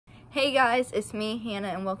Hey guys, it's me, Hannah,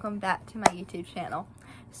 and welcome back to my YouTube channel.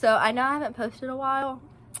 So I know I haven't posted a while,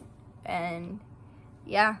 and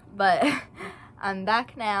yeah, but I'm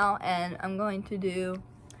back now, and I'm going to do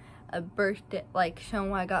a birthday, like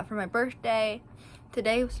showing what I got for my birthday.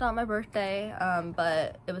 Today was not my birthday,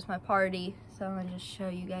 but it was my party, so I'm gonna just show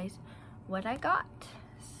you guys what I got.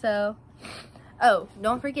 So, oh,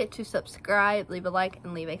 don't forget to subscribe, leave a like,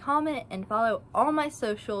 and leave a comment, and follow all my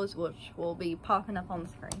socials, which will be popping up on the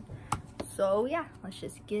screen. So yeah, let's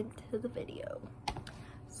just get to the video.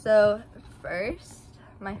 So first,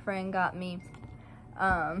 my friend got me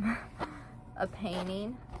a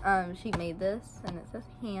painting. She made this, and it says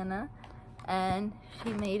Hannah, and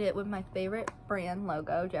she made it with my favorite brand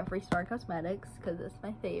logo, Jeffree Star Cosmetics, because it's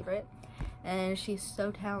my favorite. And she's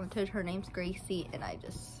so talented. Her name's Gracie, and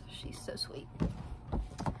she's so sweet.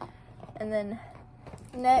 And then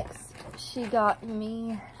next, she got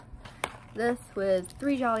me this with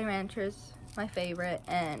 3 Jolly Ranchers, my favorite,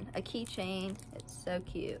 and a keychain. It's so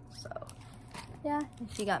cute. So yeah, and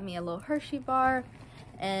she got me a little Hershey bar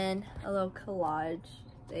and a little collage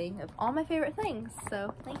thing of all my favorite things.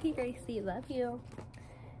 So thank you, Gracie, love you.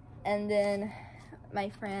 And then my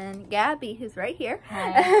friend Gabby, who's right here,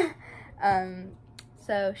 Hi.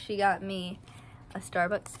 so she got me a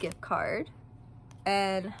Starbucks gift card,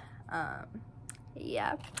 and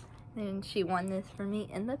yeah, and she won this for me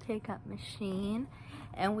in the pickup machine,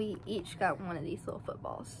 and we each got one of these little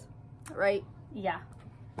footballs, right? Yeah.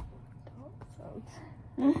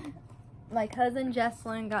 My cousin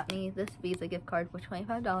Jesslyn got me this Visa gift card with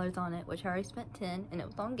 $25 on it, which I already spent $10, and it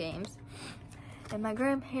was on games. And my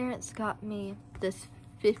grandparents got me this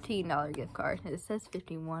 $15 gift card. It says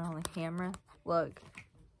 51 on the camera. Look.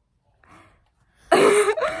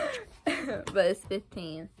 But it's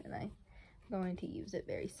 15, and I'm going to use it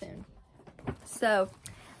very soon. So,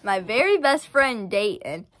 my very best friend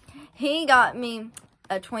Dayton, he got me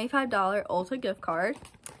a $25 Ulta gift card,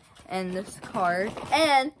 and this card,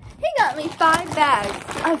 and he got me 5 bags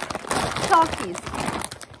of Talkies,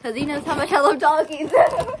 because he knows how much I love Talkies.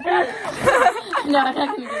 No, I'm not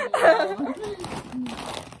gonna give you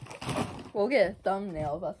We'll get a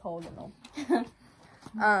thumbnail of us holding them.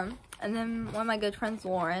 And then one of my good friends,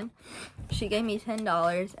 Lauren, she gave me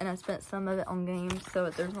 $10, and I spent some of it on games, so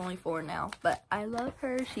there's only 4 now. But I love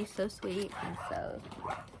her. She's so sweet. And so,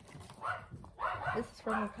 this is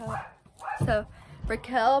from Raquel. So,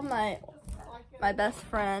 Raquel, my best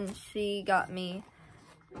friend, she got me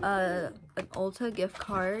an Ulta gift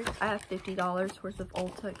card. I have $50 worth of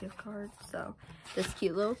Ulta gift cards. So, this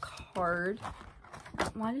cute little card.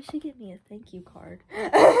 Why did she get me a thank you card?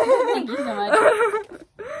 Thank you so much.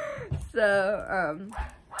 So,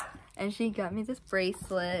 and she got me this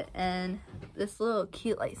bracelet and this little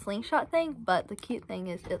cute like slingshot thing, but the cute thing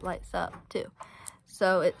is it lights up too.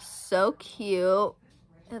 So it's so cute.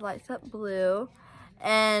 It lights up blue.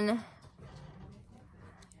 And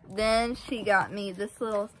then she got me this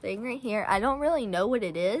little thing right here. I don't really know what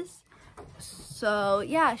it is. So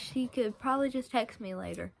yeah, she could probably just text me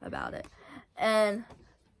later about it. And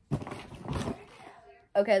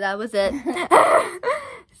okay, that was it.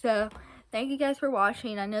 So thank you guys for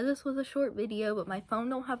watching. I know this was a short video, but my phone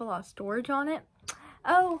don't have a lot of storage on it.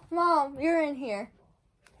 Oh, Mom, you're in here.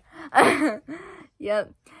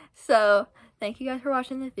 Yep. So thank you guys for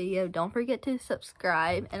watching this video. Don't forget to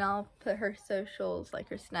subscribe, and I'll put her socials, like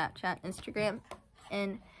her Snapchat, Instagram,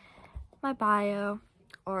 in my bio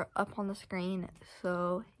or up on the screen.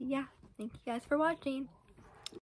 So yeah, thank you guys for watching.